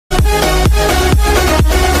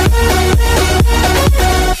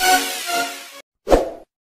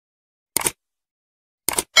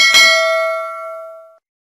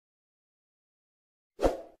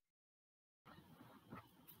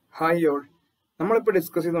Hi all, നമ്മളിപ്പോൾ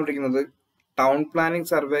discuss ചെയ്തുകൊണ്ടിരിക്കുന്നത് town planning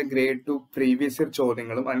survey grade 2 previous year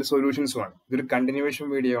ചോദ്യങ്ങളും അതിന്റെ സൊല്യൂഷൻസുമാണ്. ഇതൊരു കണ്ടിന്യൂവേഷൻ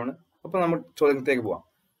വീഡിയോ ആണ്. അപ്പോൾ നമ്മൾ ചോദ്യത്തിലേക്ക് പോവാം.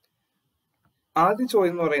 ആദ്യ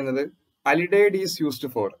ചോദ്യം എന്ന് പറയുന്നത് alidade is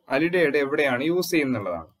used for. Alidade എവിടെയാണ് യൂസ്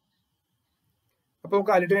ചെയ്യുന്നുള്ളതാണ്. അപ്പോൾ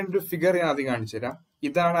നമുക്ക് അലിഡേഡിന്റെ ഒരു ഫിഗർ ഞാൻ ആദ്യം കാണിച്ചു തരാം.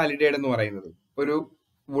 ഇതാണ് അലിഡേഡ് എന്ന് പറയുന്നത്. ഒരു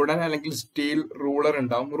വുഡൻ അല്ലെങ്കിൽ സ്റ്റീൽ റൂൾ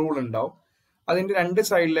ഉണ്ടാവും. അതിന്റെ രണ്ട്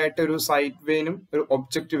സൈഡിലായിട്ട് ഒരു സൈഡ് വെയിനും ഒരു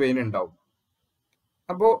ഒബ്ജക്റ്റ് വെയിനും ഉണ്ടാവും.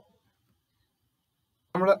 അപ്പോൾ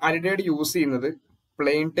നമ്മൾ അലിഡേഡ് യൂസ് ചെയ്യുന്നത്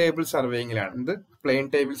പ്ലെയിൻ ടേബിൾ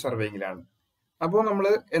സർവേയിങ്ങിലാണ്. അപ്പോൾ നമ്മൾ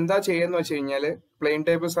എന്താ ചെയ്യുന്നത് വെച്ച് കഴിഞ്ഞാൽ പ്ലെയിൻ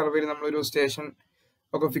ടേബിൾ സർവേയിൽ നമ്മളൊരു സ്റ്റേഷൻ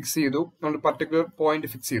ഒക്കെ ഫിക്സ് ചെയ്തു, നമ്മൾ പർട്ടിക്കുലർ പോയിന്റ്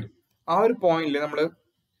ഫിക്സ് ചെയ്തു. ആ ഒരു പോയിന്റിൽ നമ്മൾ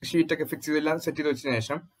ഷീറ്റൊക്കെ ഫിക്സ് ചെയ്തെല്ലാം സെറ്റ് ചെയ്ത് വെച്ചതിന്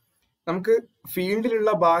ശേഷം നമുക്ക്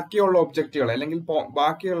ഫീൽഡിലുള്ള ബാക്കിയുള്ള ഒബ്ജക്റ്റുകളെ അല്ലെങ്കിൽ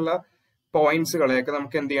ബാക്കിയുള്ള പോയിന്റ്സുകളെയൊക്കെ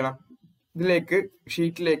നമുക്ക് എന്ത് ചെയ്യണം, ഇതിലേക്ക്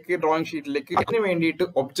ഡ്രോയിങ് ഷീറ്റിലേക്ക് ഇതിന് വേണ്ടിയിട്ട്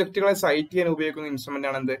ഒബ്ജക്റ്റുകളെ സൈറ്റ് ചെയ്യാൻ ഉപയോഗിക്കുന്ന ഇൻസ്ട്രുമെന്റ്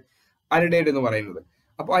ആണ് എന്ത്, അലിഡേഡ് എന്ന് പറയുന്നത്.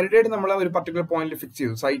 അപ്പോൾ അലിഡേഡ് നമ്മൾ ഒരു പർട്ടിക്കുലർ പോയിന്റിൽ ഫിക്സ്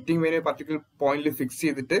ചെയ്തു, സൈറ്റിംഗ് വേണ്ടി പർട്ടിക്കുലർ പോയിന്റിൽ ഫിക്സ്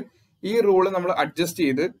ചെയ്തിട്ട് ഈ റൂള് നമ്മൾ അഡ്ജസ്റ്റ്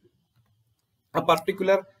ചെയ്ത് ആ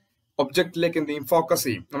പർട്ടിക്കുലർ ഒബ്ജക്റ്റിലേക്ക് എന്ത് ചെയ്യും, ഫോക്കസ്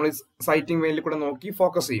ചെയ്യും. നമ്മൾ സൈറ്റിംഗ് വേയിൽ കൂടെ നോക്കി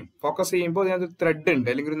ഫോക്കസ് ചെയ്യുമ്പോൾ അതിനകത്ത് ത്രെഡ് ഉണ്ട്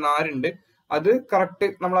അല്ലെങ്കിൽ ഒരു നാരുണ്ട്. അത് കറക്റ്റ്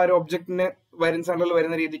നമ്മൾ ആ ഒരു ഒബ്ജക്റ്റിന് സെന്ററിൽ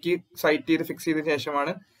വരുന്ന രീതിക്ക് സൈറ്റ് ചെയ്ത് ഫിക്സ് ചെയ്തതിനു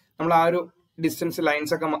ശേഷമാണ് നമ്മൾ ആ ഒരു ഡിസ്റ്റൻസ്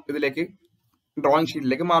ലൈൻസ് ഒക്കെ ഇതിലേക്ക് ഡ്രോയിങ്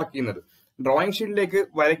ഷീറ്റിലേക്ക് മാർക്ക് ചെയ്യുന്നത്. ഡ്രോയിങ് ഷീറ്റിലേക്ക്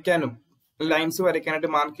വരയ്ക്കാനും ലൈൻസ് വരയ്ക്കാനായിട്ട്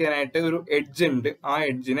മാർക്ക് ചെയ്യാനായിട്ട് ഒരു എഡ്ജ് ഉണ്ട്. ആ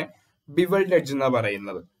എഡ്ജിനെ ബിവൽഡ് എഡ്ജ് എന്നാണ്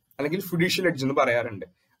പറയുന്നത്, അല്ലെങ്കിൽ ഫിഡ്യൂഷ്യൽ എഡ്ജ് എന്ന് പറയാറുണ്ട്.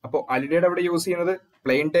 അപ്പോൾ അലിഡേഡ് അവിടെ യൂസ് ചെയ്യുന്നത്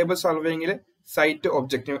പ്ലെയിൻ ടേബിൾ സർവേയിങ്ങിൽ സൈറ്റ്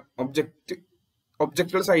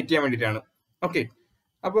ഒബ്ജക്റ്റുകൾ സൈറ്റ് ചെയ്യാൻ വേണ്ടിയിട്ടാണ്. ഓക്കെ,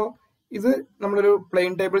 അപ്പോൾ ഇത് നമ്മളൊരു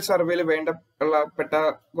പ്ലെയിൻ ടേബിൾ സർവേയിൽ പെട്ട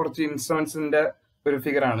കുറച്ച് ഇൻസ്ട്രുമെന്റ്സിന്റെ ഒരു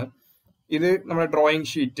ഫിഗറാണ് ഇത്. നമ്മുടെ ഡ്രോയിങ്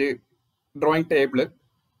ഷീറ്റ്, ഡ്രോയിങ് ടേബിള്,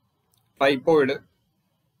 ട്രൈപോയിഡ്,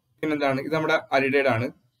 പിന്നെന്താണ് ഇത് നമ്മുടെ അലിഡേഡ് ആണ്.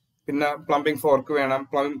 പിന്നെ പ്ലംബിംഗ് ഫോർക്ക് വേണം,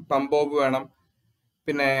 പ്ലംബോബ് വേണം,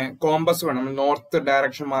 പിന്നെ കോമ്പസ് വേണം, നോർത്ത്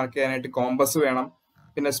ഡയറക്ഷൻ മാർക്ക് ചെയ്യാനായിട്ട് കോമ്പസ് വേണം.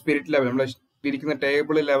 പിന്നെ സ്പിരിറ്റ് ലെവൽ, നമ്മൾ ഇരിക്കുന്ന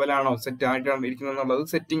ടേബിൾ ലെവലാണോ സെറ്റ് ആയിട്ടാണ് ഇരിക്കുന്നത് എന്നുള്ളത്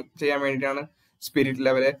സെറ്റിംഗ് ചെയ്യാൻ വേണ്ടിയിട്ടാണ് സ്പിരിറ്റ്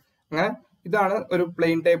ലെവല്. അങ്ങനെ ഇതാണ് ഒരു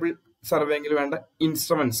പ്ലെയിൻ ടേബിൾ സർവേയിൽ വേണ്ട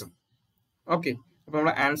ഇൻസ്ട്രുമെന്റ്സ്. ഓക്കെ, അപ്പൊ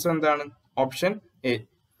നമ്മുടെ ആൻസർ എന്താണ്, ഓപ്ഷൻ എ.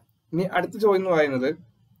 ഇനി അടുത്ത ചോദ്യം എന്ന് പറയുന്നത്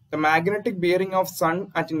the magnetic bearing of sun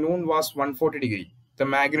at noon was 140 degree. The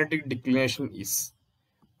magnetic declination is.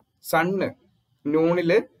 Sun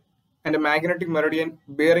നൂണില് അതിന്റെ മാഗ്നറ്റിക് മെറിഡിയൻ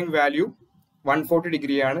ബിയറിംഗ് വാല്യൂ 140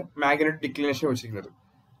 ഡിഗ്രിയാണ് മാഗ്നറ്റിക് ഡിക്ലിനേഷൻ വെച്ചിരിക്കുന്നത്.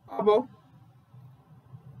 അപ്പോൾ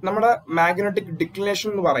നമ്മുടെ മാഗ്നറ്റിക് ഡിക്ലിനേഷൻ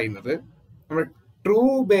എന്ന് പറയുന്നത് നമ്മുടെ ട്രൂ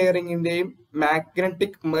ബെയറിംഗിന്റെയും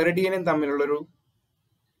മാഗ്നറ്റിക് മെറിഡിയനും തമ്മിലുള്ളൊരു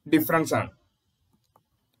ഡിഫറൻസ് ആണ്.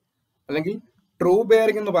 അല്ലെങ്കിൽ ട്രൂ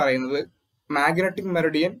ബെയറിംഗ് എന്ന് പറയുന്നത് മാഗ്നറ്റിക്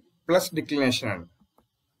മെറിഡിയൻ പ്ലസ് ഡിക്ലിനേഷൻ ആണ്.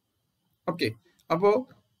 ഓക്കെ, അപ്പോ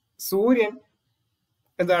സൂര്യൻ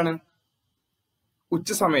എന്താണ് ഉച്ച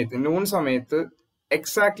സമയത്ത്, നൂൺ സമയത്ത്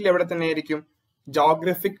എക്സാക്ട്ലി എവിടെ തന്നെ ആയിരിക്കും,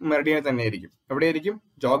 ജോഗ്രഫിക് മെറിഡിയൻ തന്നെ ആയിരിക്കും. എവിടെയായിരിക്കും,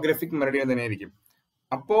 ജോഗ്രഫിക് മെറിഡിയൻ തന്നെ ആയിരിക്കും.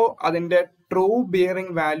 അപ്പോ അതിന്റെ ട്രൂ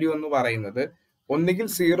ബിയറിംഗ് വാല്യൂ എന്ന് പറയുന്നത് ഒന്നുകിൽ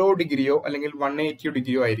 0 ഡിഗ്രിയോ അല്ലെങ്കിൽ 180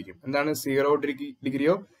 ഡിഗ്രിയോ ആയിരിക്കും. എന്താണ് 0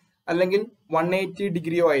 ഡിഗ്രിയോ അല്ലെങ്കിൽ 180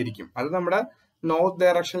 ഡിഗ്രിയോ ആയിരിക്കും. അത് നമ്മുടെ നോർത്ത്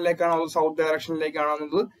ഡയറക്ഷനിലേക്കാണോ അതോ സൗത്ത് ഡയറക്ഷനിലേക്കാണോ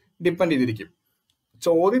എന്നത് ഡിപ്പെൻഡ് ചെയ്തിരിക്കും.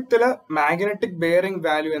 ചോദ്യത്തില് മാഗ്നറ്റിക് ബെയറിംഗ്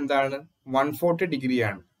വാല്യൂ എന്താണ്, 140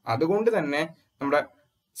 ഡിഗ്രിയാണ്. അതുകൊണ്ട് തന്നെ നമ്മുടെ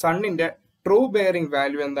സണ്ണിന്റെ ട്രൂ ബെയറിംഗ്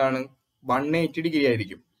വാല്യൂ എന്താണ്, 180 ഡിഗ്രി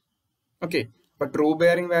ആയിരിക്കും. ഓക്കെ, അപ്പൊ true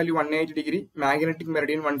bearing value 180 degree, magnetic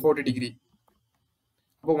Meridian 140 degree.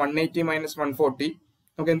 അപ്പോൾ 180 മൈനസ് 140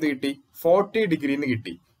 നമുക്ക് എന്ത് കിട്ടി, 40 ഡിഗ്രി എന്ന്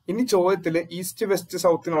കിട്ടി. ഇനി ചോദ്യത്തില് ഈസ്റ്റ് വെസ്റ്റ്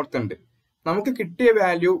സൗത്ത് നോർത്ത് ഉണ്ട്. നമുക്ക് കിട്ടിയ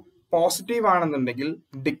വാല്യൂ പോസിറ്റീവ് ആണെന്നുണ്ടെങ്കിൽ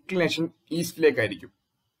ഡിക്ലിനേഷൻ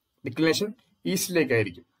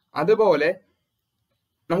ഈസ്റ്റിലേക്കായിരിക്കും. അതുപോലെ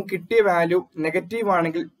നമുക്ക് കിട്ടിയ വാല്യൂ നെഗറ്റീവ്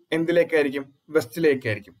ആണെങ്കിൽ എന്തിലേക്കായിരിക്കും,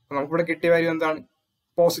 വെസ്റ്റിലേക്കായിരിക്കും. അപ്പൊ നമുക്കിവിടെ കിട്ടിയ വാല്യൂ എന്താണ്,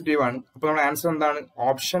 പോസിറ്റീവ് ആണ്. അപ്പൊ നമ്മുടെ ആൻസർ എന്താണ്,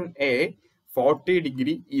 option A 40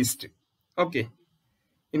 degree east. Okay,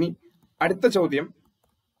 ഇനി അടുത്ത ചോദ്യം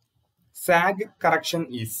സാഗ്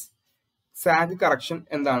കറക്ഷൻ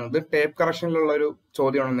എന്താണത്, ടേപ്പ് കറക്ഷനിലുള്ള ഒരു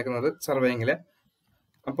ചോദ്യമാണ് നിൽക്കുന്നത് സർവേയിങ്ങില്.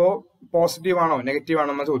 അപ്പോ പോസിറ്റീവ് ആണോ നെഗറ്റീവ്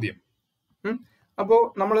ആണോ എന്ന ചോദ്യം. അപ്പോ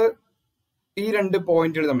നമ്മള് ഈ രണ്ട്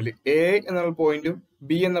പോയിന്റുകൾ തമ്മിൽ, എ എന്നുള്ള പോയിന്റും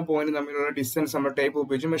ബി എന്ന പോയിന്റും തമ്മിലുള്ള ഡിസ്റ്റൻസ് നമ്മൾ ടേപ്പ്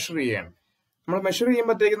ഉപയോഗിച്ച് മെഷർ ചെയ്യാണ്. നമ്മൾ മെഷർ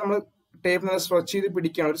ചെയ്യുമ്പോഴത്തേക്ക് നമ്മൾ ടേപ്പ് നമ്മൾ സ്ട്രെച്ച് ചെയ്ത്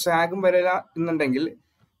പിടിക്കുകയാണ്. ഒരു സാഗും വരില്ല എന്നുണ്ടെങ്കിൽ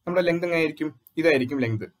നമ്മുടെ ലെങ്ത് എങ്ങനെയായിരിക്കും, ഇതായിരിക്കും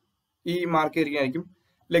ലെങ്ത്, ഈ മാർക്ക് ആയിരിക്കും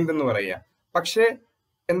ലെങ്ത് എന്ന് പറയുക. പക്ഷേ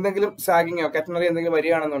എന്തെങ്കിലും സാഗിങ്ങോ കാറ്റനറി എന്തെങ്കിലും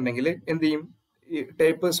വരികയാണെന്നുണ്ടെങ്കിൽ എന്ത് ചെയ്യും, ഈ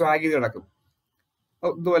ടേപ്പ് സ്വാഗ് ചെയ്ത് കിടക്കും.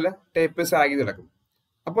 ഇതുപോലെ ടേപ്പ് സാഗ് ചെയ്ത് കിടക്കും.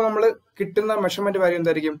 അപ്പോൾ നമ്മൾ കിട്ടുന്ന മെഷർമെന്റ് വാല്യൂ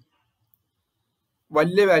എന്തായിരിക്കും,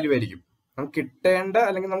 വലിയ വാല്യൂ ആയിരിക്കും. നമുക്ക് കിട്ടേണ്ട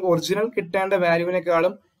അല്ലെങ്കിൽ നമുക്ക് ഒറിജിനൽ കിട്ടേണ്ട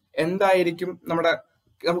വാല്യൂവിനേക്കാളും എന്തായിരിക്കും നമ്മുടെ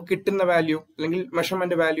നമുക്ക് കിട്ടുന്ന വാല്യൂ അല്ലെങ്കിൽ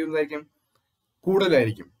മെഷർമെന്റ് വാല്യൂ എന്തായിരിക്കും,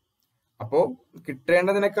 കൂടുതലായിരിക്കും. അപ്പോൾ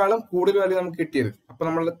കിട്ടേണ്ടതിനേക്കാളും കൂടുതൽ വാല്യൂ നമുക്ക് കിട്ടിയത്. അപ്പൊ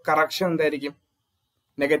നമ്മൾ കറക്ഷൻ എന്തായിരിക്കും,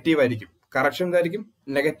 നെഗറ്റീവ് ആയിരിക്കും. കറക്ഷൻ എന്തായിരിക്കും,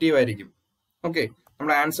 നെഗറ്റീവ് ആയിരിക്കും. ഓക്കെ,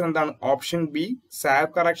 നമ്മുടെ ആൻസർ എന്താണ്, option B,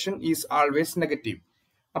 zag correction is always negative.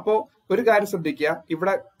 അപ്പോ ഒരു കാര്യം ശ്രദ്ധിക്കുക,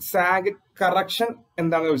 ഇവിടെ സാഗ് കറക്ഷൻ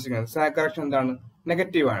എന്താണ് ചോദിച്ചിരിക്കുന്നത്, സാഗ് കറക്ഷൻ എന്താണ്,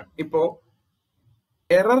 നെഗറ്റീവ് ആണ്. ഇപ്പോ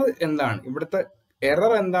എറർ എന്താണ്, ഇവിടുത്തെ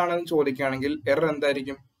എറർ എന്താണെന്ന് ചോദിക്കുകയാണെങ്കിൽ എറർ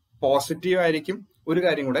എന്തായിരിക്കും, പോസിറ്റീവ് ആയിരിക്കും. ഒരു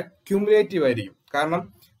കാര്യം കൂടെ, ക്യൂമുലേറ്റീവ് ആയിരിക്കും. കാരണം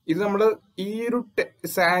ഇത് നമ്മൾ ഈ ഒരു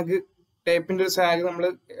സാഗ് ടേപ്പിന്റെ ഒരു സാഗ് നമ്മൾ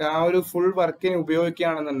ആ ഒരു ഫുൾ വർക്കിന്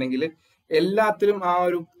ഉപയോഗിക്കുകയാണെന്നുണ്ടെങ്കിൽ എല്ലാത്തിലും ആ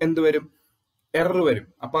ഒരു എന്ത് വരും, എറർ വരും.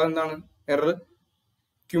 അപ്പൊ അതെന്താണ്, എറർ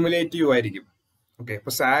ക്യൂമുലേറ്റീവ് ആയിരിക്കും. ഓക്കെ,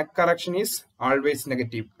 അപ്പൊ zag correction is always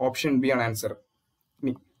negative. Option B ആണ് ആൻസർ.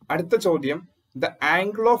 ഇനി അടുത്ത ചോദ്യം, the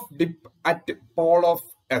angle of dip at Paul of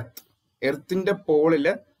earth. എർത്തിന്റെ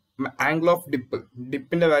പോളില് angle of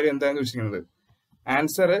ഡിപ്പിന്റെ value എന്താണെന്ന് ചോദിച്ചിരിക്കുന്നത്.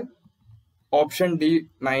 ആൻസർ ഓപ്ഷൻ ഡി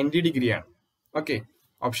 90 ഡിഗ്രിയാണ്. ഓക്കെ,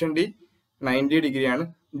 ഓപ്ഷൻ ഡി 90 ഡിഗ്രിയാണ്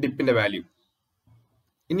ഡിപ്പിന്റെ വാല്യൂ.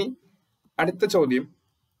 ഇനി അടുത്ത ചോദ്യം,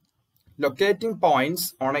 locating points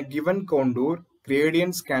on A given contour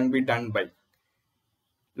gradients can be done by.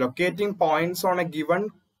 Locating points on A given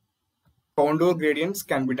contour gradients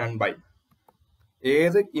can be done by.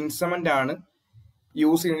 ഏത് instrument ആണ്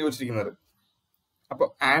use ചെയ്യുന്നത് ചോദിച്ചിരിക്കുന്നത്. അപ്പൊ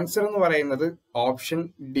ആൻസർ എന്ന് പറയുന്നത് ഓപ്ഷൻ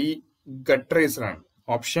ഡി, ഗട്ട് റേസർ ആണ്.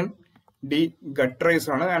 ഓപ്ഷൻ ഡി, ഗട്ട്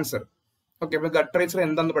റേസർ ആണ് answer. Okay, അപ്പൊ ഗട്ട് റേസർ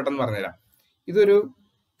എന്താന്ന് പെട്ടെന്ന് പറഞ്ഞുതരാം. ഇതൊരു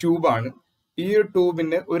ട്യൂബാണ്. ഈ ഒരു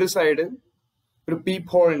ട്യൂബിന് ഒരു സൈഡ് ഒരു പീപ്പ്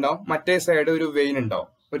ഹോൾ ഉണ്ടാവും, മറ്റേ സൈഡ് ഒരു വെയിൻ ഉണ്ടാവും.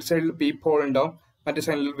 ഒരു സൈഡിൽ പീപ്പ് ഹോൾ ഉണ്ടാവും, മറ്റേ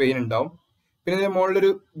സൈഡിൽ വെയിൻ ഉണ്ടാവും. പിന്നെ ഇതിന്റെ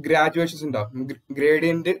മുകളിലൊരു ഗ്രാജുവേഷൻസ് ഉണ്ടാവും,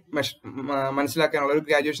 ഗ്രേഡിയന്റ് മനസ്സിലാക്കാനുള്ള ഒരു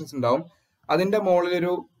ഗ്രാജുവേഷൻസ് ഉണ്ടാവും. അതിന്റെ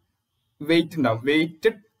മുകളിലൊരു വെയിറ്റ് ഉണ്ടാവും,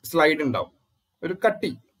 വെയിറ്റഡ് സ്ലൈഡ് ഉണ്ടാവും, ഒരു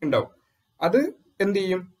കട്ടി ഉണ്ടാവും. അത് എന്ത്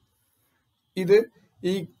ചെയ്യും, ഇത്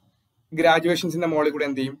ഈ ഗ്രാജുവേഷൻസിന്റെ മുകളിൽ കൂടെ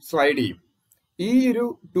എന്ത് ചെയ്യും, സ്ലൈഡ് ചെയ്യും. ഈ ഒരു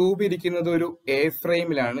ട്യൂബ് ഇരിക്കുന്നത് ഒരു എ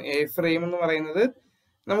ഫ്രെയിമിലാണ്. എ ഫ്രെയിം എന്ന് പറയുന്നത്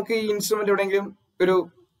നമുക്ക് ഈ ഇൻസ്ട്രുമെന്റ്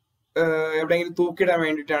എവിടെയെങ്കിലും തൂക്കിയിടാൻ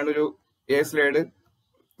വേണ്ടിയിട്ടാണ് ഒരു എ സ്ലൈഡ്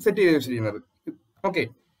സെറ്റ് ചെയ്ത് വെച്ചിരിക്കുന്നത്. ഓക്കെ,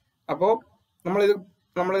 അപ്പോ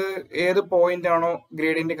നമ്മൾ ഏത് പോയിന്റ് ആണോ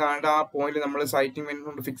ഗ്രേഡിയന്റ് കാണേണ്ട ആ പോയിന്റ് നമ്മൾ സൈറ്റിംഗ് മെയിൻ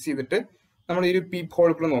കൊണ്ട് ഫിക്സ് ചെയ്തിട്ട് നമ്മൾ ഈ ഒരു പീപ്പ്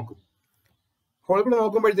ഹോളിൽ നോക്കും. ഹോളിൽ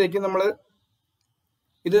നോക്കുമ്പോഴത്തേക്കും നമ്മൾ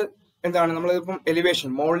ഇത് എന്താണ്, നമ്മളിപ്പം എലിവേഷൻ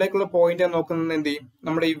മുകളിലേക്കുള്ള പോയിന്റ് നോക്കുന്നത് എന്ത് ചെയ്യും,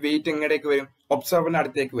 നമ്മുടെ ഈ വെയിറ്റ് എങ്ങടേക്ക് വരും, ഒബ്സർവറിന്റെ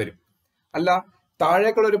അടുത്തേക്ക് വരും. അല്ല,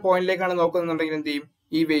 താഴേക്കുള്ള ഒരു പോയിന്റിലേക്കാണ് നോക്കുന്നുണ്ടെങ്കിൽ എന്ത് ചെയ്യും,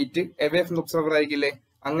 ഈ വെയിറ്റ് എവേ ഫ്രം ഒബ്സർവർ ആയിരിക്കില്ലേ.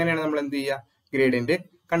 അങ്ങനെയാണ് നമ്മൾ എന്ത് ചെയ്യുക, ഗ്രേഡിയന്റ്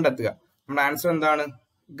കണ്ടെത്തുക. നമ്മുടെ ആൻസർ എന്താണ്,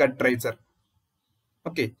 ഗട്ട് റേസർ.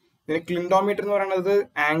 ഓക്കെ, ഇതിന് ക്ലിൻഡോമീറ്റർ എന്ന് പറയുന്നത്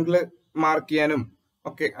ആംഗിള് മാർക്ക് ചെയ്യാനും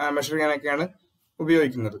ഒക്കെ മെഷർ ചെയ്യാനൊക്കെയാണ്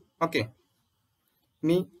ഉപയോഗിക്കുന്നത്. ഓക്കെ,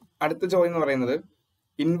 ഇനി അടുത്ത ചോദ്യം എന്ന് പറയുന്നത്,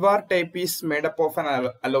 invar tape is made up of an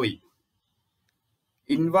alloy.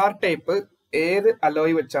 Invar tape ഏത്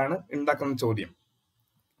അലോയ് വെച്ചാണ് ഉണ്ടാക്കുന്ന ചോദ്യം.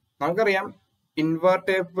 നമുക്കറിയാം ഇൻവാർ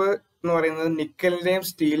ടേപ്പ് എന്ന് പറയുന്നത് നിക്കലിന്റെയും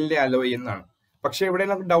സ്റ്റീലിന്റെ അലോയ് എന്നാണ്. പക്ഷെ ഇവിടെ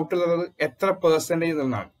നമുക്ക് ഡൗട്ട് ഉള്ളത് എത്ര പെർസെന്റേജ്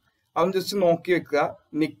എന്നാണ്. അതൊന്ന് ജസ്റ്റ് നോക്കി വെക്കുക.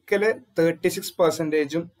 നിക്കല്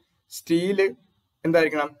 36%, സ്റ്റീല്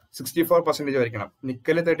എന്തായിരിക്കണം, 64% ആയിരിക്കണം.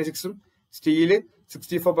 നിക്കല് 36ഉം സ്റ്റീല്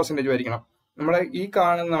 64% ആയിരിക്കണം. നമ്മുടെ ഈ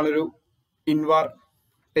കാണുന്നതാണ് ഒരു ഇൻവാർ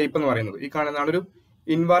ടേപ്പ് എന്ന് പറയുന്നത്. ഈ കാണുന്നതാണ് ഒരു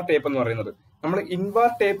ഇൻവാർ ടേപ്പ് എന്ന് പറയുന്നത്. നമ്മൾ ഇൻവാർ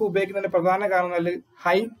ടേപ്പ് ഉപയോഗിക്കുന്നതിന്റെ പ്രധാന കാരണം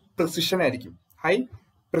ഹൈ പ്രിസിഷൻ ആയിരിക്കും. ഹൈ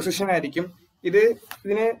പ്രിസിഷൻ ആയിരിക്കും.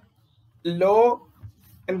 ഇതിന് ലോ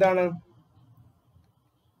എന്താണ്,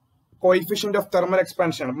 കോയിഫിഷ്യന്റ് ഓഫ് തെർമൽ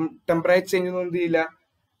എക്സ്പാൻഷൻ. അപ്പം ടെമ്പറേച്ചർ ചേഞ്ച് ഒന്നും എന്ത് ചെയ്യില്ല,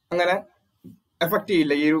 അങ്ങനെ എഫക്ട്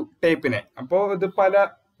ചെയ്യില്ല ഈ ഒരു ടേപ്പിനെ. അപ്പോൾ ഇത് പല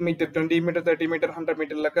മീറ്റർ, 20 മീറ്റർ, 30 മീറ്റർ, 100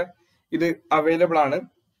 മീറ്ററിലൊക്കെ ഇത് അവൈലബിൾ ആണ്.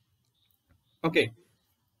 ഓക്കെ,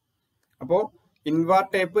 അപ്പോ ഇൻവാർ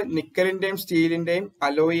ടേപ്പ് നിക്കലിന്റെയും സ്റ്റീലിന്റെയും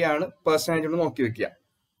അലോയ് ആണ് പെർസെന്റേജ് ഒന്ന് നോക്കി വെക്കുക.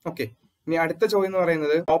 ഓക്കെ, ഇനി അടുത്ത ചോദ്യം എന്ന്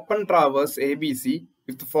പറയുന്നത്, open traverse A B C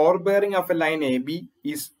with four bearing of A line A B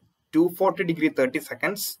is 240 degree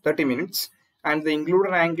 30 minutes and the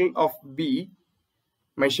included angle of B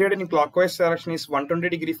measured in clockwise direction is 120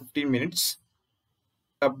 degree 15 minutes.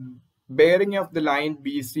 The bearing of the line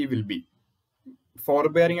BC will be. For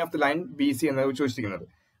bearing of the line BC എന്നാണ് ചോദിച്ചിരിക്കുന്നത്.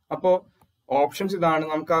 അപ്പോൾ options ഇതാണ്.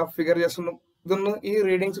 നമുക്ക് ആ figure just ഇതൊന്ന് ഈ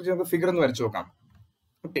readings വെച്ച് നമുക്ക് ഫിഗർ ഒന്ന് വരച്ചു നോക്കാം.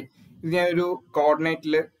 ഓക്കെ, ഇത് ഞാനൊരു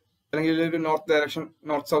കോർഡിനേറ്റിൽ അല്ലെങ്കിൽ ഒരു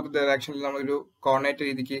നോർത്ത് സൗത്ത് ഡയറക്ഷനിൽ നമ്മളൊരു കോർഡിനേറ്റ്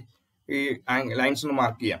രീതിക്ക് ഈ ലൈൻസ് ഒന്ന്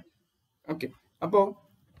മാർക്ക് ചെയ്യാം. ഓക്കെ, അപ്പോൾ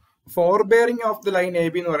four bearing of the line A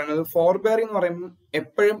B എന്ന് പറയുന്നത്, ഫോർ ബെയറിംഗ് എന്ന് പറയുമ്പോൾ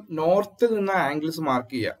എപ്പോഴും നോർത്തിൽ നിന്ന് ആംഗിൾസ്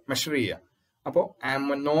മാർക്ക് ചെയ്യുക, മെഷർ ചെയ്യുക. അപ്പോൾ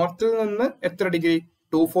നോർത്തിൽ നിന്ന് എത്ര ഡിഗ്രി,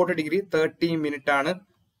 240 ഡിഗ്രി 30 മിനിറ്റ് ആണ്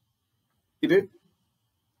ഇത്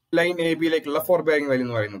line A ബിയിലേക്കുള്ള four bearing value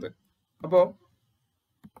എന്ന് പറയുന്നത്. അപ്പോൾ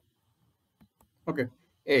ഓക്കെ,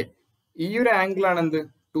 എ. ഈ ഒരു ആംഗിൾ ആണ് എന്ത്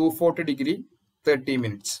 240 ഡിഗ്രി 30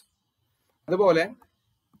 മിനിറ്റ്സ്. അതുപോലെ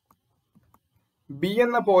ബി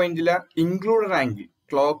എന്ന പോയിന്റിലെ ഇൻക്ലൂഡഡ് ആംഗിൾ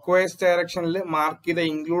ക്ലോക്ക് വൈസ് ഡയറക്ഷനിൽ മാർക്ക് ചെയ്ത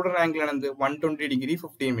ഇൻക്ലൂഡഡ് ആംഗിൾ ആണ് എന്ത് 120 ഡിഗ്രി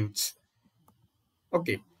 15 മിനിറ്റ്സ്.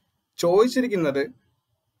 ഓക്കെ, ചോദിച്ചിരിക്കുന്നത്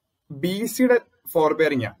ബി സിയുടെ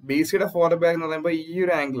ഫോർബെയറിംഗ് ആണ്. ബി സിയുടെ ഫോർബെയറിംഗ് എന്ന് പറയുമ്പോൾ ഈ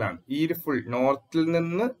ഒരു ആംഗിൾ ആണ്, ഈ ഒരു ഫുൾ നോർത്തിൽ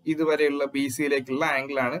നിന്ന് ഇതുവരെയുള്ള ബി സിയിലേക്കുള്ള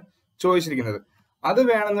ആംഗിൾ ആണ് ചോദിച്ചിരിക്കുന്നത്. അത്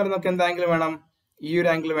വേണമെന്ന് നമുക്ക് എന്ത് ആംഗിൾ വേണം? ഈ ഒരു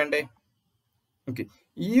ആംഗിൾ വേണ്ടേ? ഓക്കെ,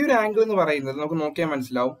 ഈ ഒരു ആംഗിൾ എന്ന് പറയുന്നത് നമുക്ക് നോക്കിയാൽ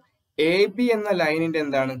മനസ്സിലാവും എ ബി എന്ന ലൈനിന്റെ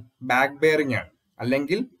എന്താണ് ബാക്ക് ബെയറിംഗ് ആണ്,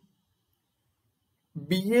 അല്ലെങ്കിൽ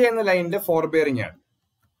ബി എ എന്ന ലൈനിന്റെ ഫോർബെയറിംഗ് ആണ്.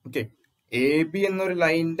 ഓക്കെ, എ ബി എന്നൊരു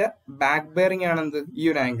ലൈനിന്റെ ബാക്ക് ബെയറിംഗ് ആണ് എന്ത് ഈ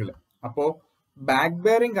ഒരു ആംഗിൾ. അപ്പോ ബാക്ക്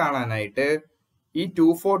ബെയറിംഗ് കാണാനായിട്ട് ഈ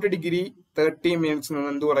 240 ഡിഗ്രി 30 മിനിറ്റ്സ് നിന്ന്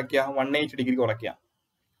എന്ത് കുറയ്ക്കുക? 180 ഡിഗ്രി കുറയ്ക്കുക.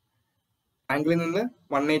 ആംഗിളിൽ നിന്ന്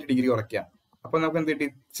 180 ഡിഗ്രി കുറയ്ക്കുക. അപ്പൊ നമുക്ക് എന്ത് കിട്ടി?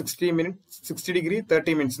 60 ഡിഗ്രി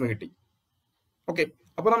 30 മിനിറ്റ്സ് കിട്ടി. ഓക്കെ,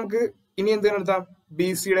 അപ്പൊ നമുക്ക് ഇനി എന്ത് കണ്ടെത്താം? ബി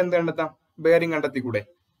സിയുടെ എന്ത് കണ്ടെത്താം? ബെയറിംഗ് കണ്ടെത്തിക്കൂടെ?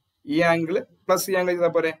 ഈ ആംഗിൾ പ്ലസ് ഈ ആംഗിൾ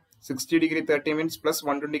ചെയ്താൽ പോരെ? 60 degree 30 minutes plus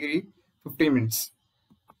 120 degree 15 minutes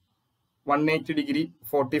 180 degree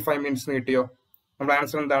 45 minutes കിട്ടിയോ? നമ്മുടെ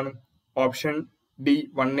ആൻസർ എന്താണ്? Option D,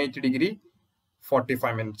 180 degree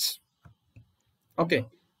 45 minutes. Okay,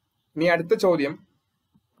 ഇനി അടുത്ത ചോദ്യം.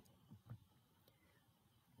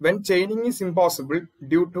 When chaining is impossible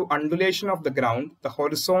due to undulation of the ground, the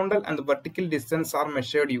horizontal and the vertical distance are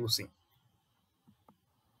measured using.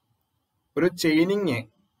 ഒരു chaining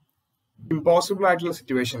impossible ആയിട്ടുള്ള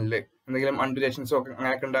സിറ്റുവേഷനിൽ, എന്തെങ്കിലും അണ്ടുലേഷൻസോ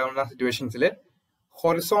അങ്ങനെയൊക്കെ ഉണ്ടാകുന്ന സിറ്റുവേഷൻസിൽ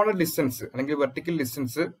ഹൊറിസോണ്ടൽ ഡിസ്റ്റൻസ് അല്ലെങ്കിൽ വെർട്ടിക്കൽ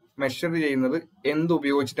ഡിസ്റ്റൻസ് മെഷർ ചെയ്യുന്നത് എന്ത്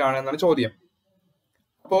ഉപയോഗിച്ചിട്ടാണ് എന്നാണ് ചോദ്യം.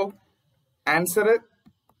 അപ്പോ answer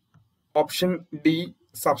option D,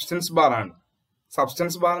 substance bar ആണ്.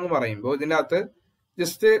 സബ്സ്റ്റൻസ് ബാർ എന്ന് പറയുമ്പോൾ ഇതിൻ്റെ അകത്ത്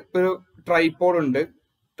ജസ്റ്റ് ഒരു ട്രൈപോഡ് ഉണ്ട്.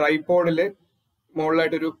 ട്രൈപോഡില്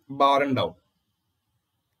മുകളിലായിട്ടൊരു ബാർ ഉണ്ടാവും.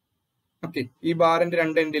 ഓക്കെ, ഈ ബാറിന്റെ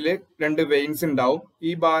രണ്ട് എൻഡില് 2 വെയിൻസ് ഉണ്ടാവും.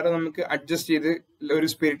 ഈ ബാർ നമുക്ക് അഡ്ജസ്റ്റ് ചെയ്ത് ഒരു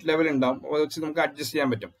സ്പിരിറ്റ് ലെവൽ ഉണ്ടാവും, അത് വെച്ച് നമുക്ക് അഡ്ജസ്റ്റ് ചെയ്യാൻ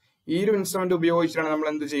പറ്റും. ഈ ഒരു ഇൻസ്ട്രുമെന്റ് ഉപയോഗിച്ചിട്ടാണ് നമ്മൾ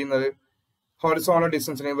എന്ത് ചെയ്യുന്നത്? ഹൊറിസോണ്ടൽ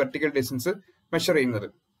ഡിസ്റ്റൻസ് അല്ലെങ്കിൽ വെർട്ടിക്കൽ ഡിസ്റ്റൻസ് മെഷർ ചെയ്യുന്നത്.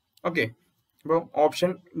 ഓക്കെ, അപ്പോൾ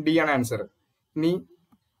ഓപ്ഷൻ ഡി ആണ് ആൻസർ. ഇനി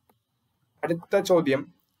അടുത്ത ചോദ്യം.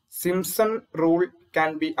 Simpson rule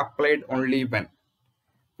can be applied only when.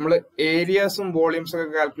 നമ്മൾ ഏരിയാസും വോളിയൂംസും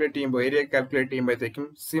ഒക്കെ കാൽക്കുലേറ്റ് ചെയ്യുമ്പോൾ, ഏരിയ കാൽക്കുലേറ്റ് ചെയ്യുമ്പോഴത്തേക്കും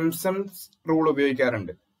സിംപ്സൺസ് റൂൾ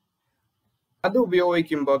ഉപയോഗിക്കാറുണ്ട്. അത്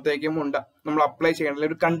ഉപയോഗിക്കുമ്പോഴത്തേക്കും നമ്മൾ അപ്ലൈ ചെയ്യേണ്ട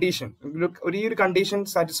ഒരു കണ്ടീഷൻ, ഈ ഒരു കണ്ടീഷൻ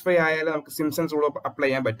സാറ്റിസ്ഫൈ ആയാലേ നമുക്ക് സിംപ്സൺസ് റൂൾ അപ്ലൈ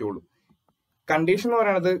ചെയ്യാൻ പറ്റുള്ളൂ. കണ്ടീഷൻ എന്ന്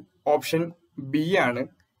പറയുന്നത് ഓപ്ഷൻ ബി ആണ്.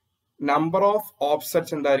 നമ്പർ ഓഫ്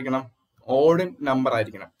ഓഫ്സെറ്റ്സ് എന്തായിരിക്കണം? ഓഡ് നമ്പർ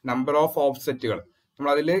ആയിരിക്കണം. നമ്പർ ഓഫ് ഓഫ്സെറ്റുകൾ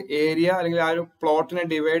നമ്മൾ അതിൽ ഏരിയ അല്ലെങ്കിൽ ആ ഒരു പ്ലോട്ടിനെ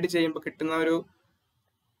ഡിവൈഡ് ചെയ്യുമ്പോൾ കിട്ടുന്ന ഒരു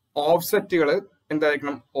ഓഫ്സെറ്റുകൾ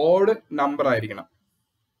എന്തായിരിക്കണം? ഓഡ് നമ്പർ ആയിരിക്കണം.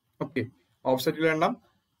 ഓക്കെ, ഓഫ്സെറ്റുകൾ എണ്ണം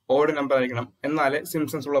ഓഡ് നമ്പർ ആയിരിക്കണം, എന്നാലേ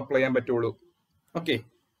സിംപ്സൺസ് റൂൾ അപ്ലൈ ചെയ്യാൻ പറ്റുള്ളൂ. Okay,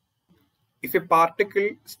 if a particle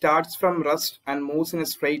starts from rest and moves in a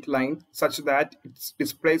straight line such that its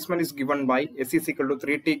displacement is given by s is equal to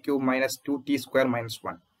 3t cube minus 2t square minus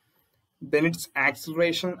 1, then its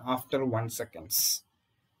acceleration after 1 seconds.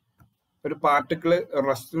 ഒരു particle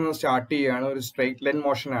റെസ്റ്റിൽ നിന്ന് start ചെയ്യുകയാണ്, ഒരു straight line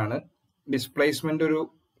motion ആണ്, displacement ഒരു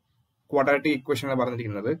quadratic equation ആണ്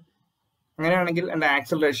പറഞ്ഞിരിക്കുന്നത്. അങ്ങനെയാണെങ്കിൽ എൻ്റെ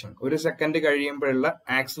ആക്സലറേഷൻ 1 സെക്കൻഡ് കഴിയുമ്പോഴുള്ള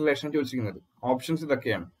ആക്സലറേഷൻ ചോദിച്ചിരിക്കുന്നത്. ഓപ്ഷൻസ്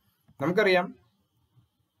ഇതൊക്കെയാണ്. നമുക്കറിയാം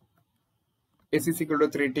s is equal to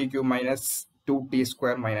 3t cube minus 2t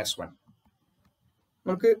square minus 1.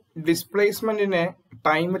 നമുക്ക് ഡിസ്പ്ലേസ്മെന്റിനെ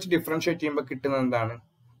ടൈം വെച്ച് ഡിഫറൻഷിയേറ്റ് ചെയ്യുമ്പോൾ കിട്ടുന്നത് എന്താണ്?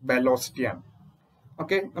 വെലോസിറ്റി ആണ്.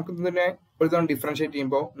 ഓക്കെ, നമുക്ക് ഇതിനെ ഒരു തവണ ഡിഫറൻഷിയേറ്റ്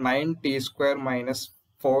ചെയ്യുമ്പോൾ 9t square minus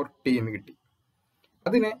 4t എന്ന് കിട്ടി.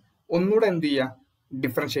 അതിനെ ഒന്നുകൂടെ എന്ത് ചെയ്യുക?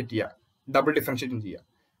 ഡിഫറൻഷിയേറ്റ് ചെയ്യുക, ഡബിൾ ഡിഫറൻഷിയേറ്റ് ചെയ്യുക.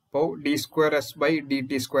 അപ്പോൾ d square s by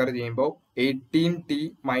dt square ചെയ്യുമ്പോൾ 18t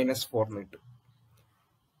minus 4 എന്ന് കിട്ടും.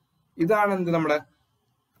 ഇതാണ് എന്ത്? നമ്മുടെ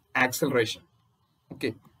ആക്സലറേഷൻ. ഓക്കെ,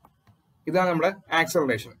 ഇതാണ് നമ്മുടെ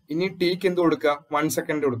ആക്സലറേഷൻ. ഇനി ടിക്ക് എന്ത് കൊടുക്കുക? 1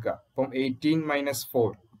 സെക്കൻഡ് കൊടുക്കുക. അപ്പം 18 മൈനസ്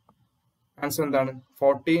 4, ആൻസർ എന്താണ്?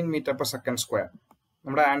 14 മീറ്റർ പെർ സെക്കൻഡ് സ്ക്വയർ.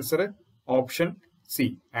 നമ്മുടെ ആൻസർ ഓപ്ഷൻ സി.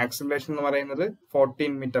 ആക്സലറേഷൻ എന്ന് പറയുന്നത്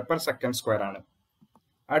 14 മീറ്റർ പെർ സെക്കൻഡ് സ്ക്വയർ ആണ്.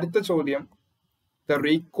 അടുത്ത ചോദ്യം. The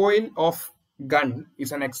recoil of gun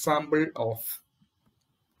is an example of.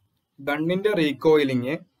 ഗണ്ണിന്റെ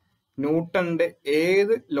റീകോയിലിങ് ന്യൂട്ടന്റെ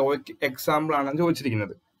ഏത് ലോയ്ക്ക് എക്സാമ്പിൾ ആണെന്ന്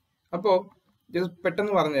ചോദിച്ചിരിക്കുന്നത്. അപ്പോ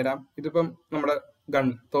പെട്ടെന്ന് പറഞ്ഞുതരാം. ഇതിപ്പം നമ്മുടെ ഗൺ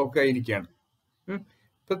തോക്കായിരിക്കുകയാണ്.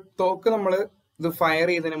 ഇപ്പൊ തോക്ക് നമ്മൾ ഇത് ഫയർ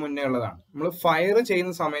ചെയ്തതിന് മുന്നേ ഉള്ളതാണ്. നമ്മൾ ഫയർ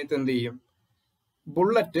ചെയ്യുന്ന സമയത്ത് എന്ത് ചെയ്യും?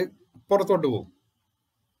 ബുള്ളറ്റ് പുറത്തോട്ട് പോകും.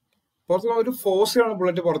 ഒരു ഫോഴ്സിലാണ്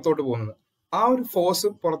ബുള്ളറ്റ് പുറത്തോട്ട് പോകുന്നത്. ആ ഒരു ഫോഴ്സ്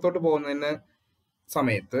പുറത്തോട്ട് പോകുന്നതിന്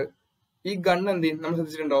സമയത്ത് ഈ ഗണ്ണ് എന്ത് ചെയ്യും? നമ്മൾ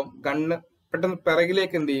ശ്രദ്ധിച്ചിട്ടുണ്ടാവും, ഗണ്ണ് പെട്ടെന്ന്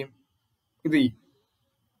പിറകിലേക്ക് എന്ത് ചെയ്യും? ഇത് ചെയ്യും,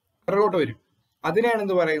 പിറകോട്ട് വരും. അതിനെയാണ്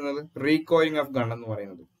എന്ത് പറയുന്നത്? റീകോയിലിംഗ് ഓഫ് ഗൺ എന്ന്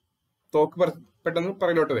പറയുന്നത്. തോക്ക് പെട്ടെന്ന്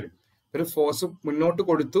പിറകിലോട്ട് വരും. ഒരു ഫോഴ്സ് മുന്നോട്ട്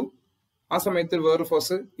കൊടുത്തു, ആ സമയത്ത് വേറൊരു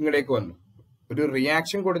ഫോഴ്സ് ഇങ്ങോട്ടേക്ക് വന്നു. ഒരു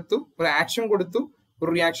റിയാക്ഷൻ കൊടുത്തു, ഒരു ആക്ഷൻ കൊടുത്തു, ഒരു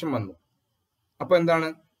റിയാക്ഷൻ വന്നു. അപ്പൊ എന്താണ്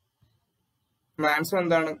ആൻസർ?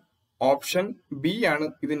 എന്താണ്? ഓപ്ഷൻ ബി ആണ്.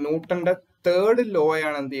 ഇത് ന്യൂട്ടന്റെ തേർഡ് ലോ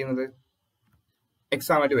ആണ് എന്ത് ചെയ്യുന്നത്?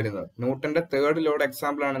 എക്സാം ആയിട്ട് വരുന്നത്. ന്യൂട്ടന്റെ തേർഡ് ലോയുടെ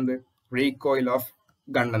എക്സാമ്പിൾ ആണ് എന്ത്? റീകോയിൽ ഓഫ്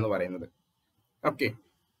ഗൺ എന്ന് പറയുന്നത്. Okay,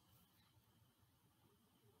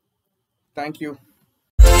 thank you.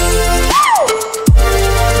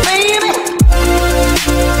 Baby.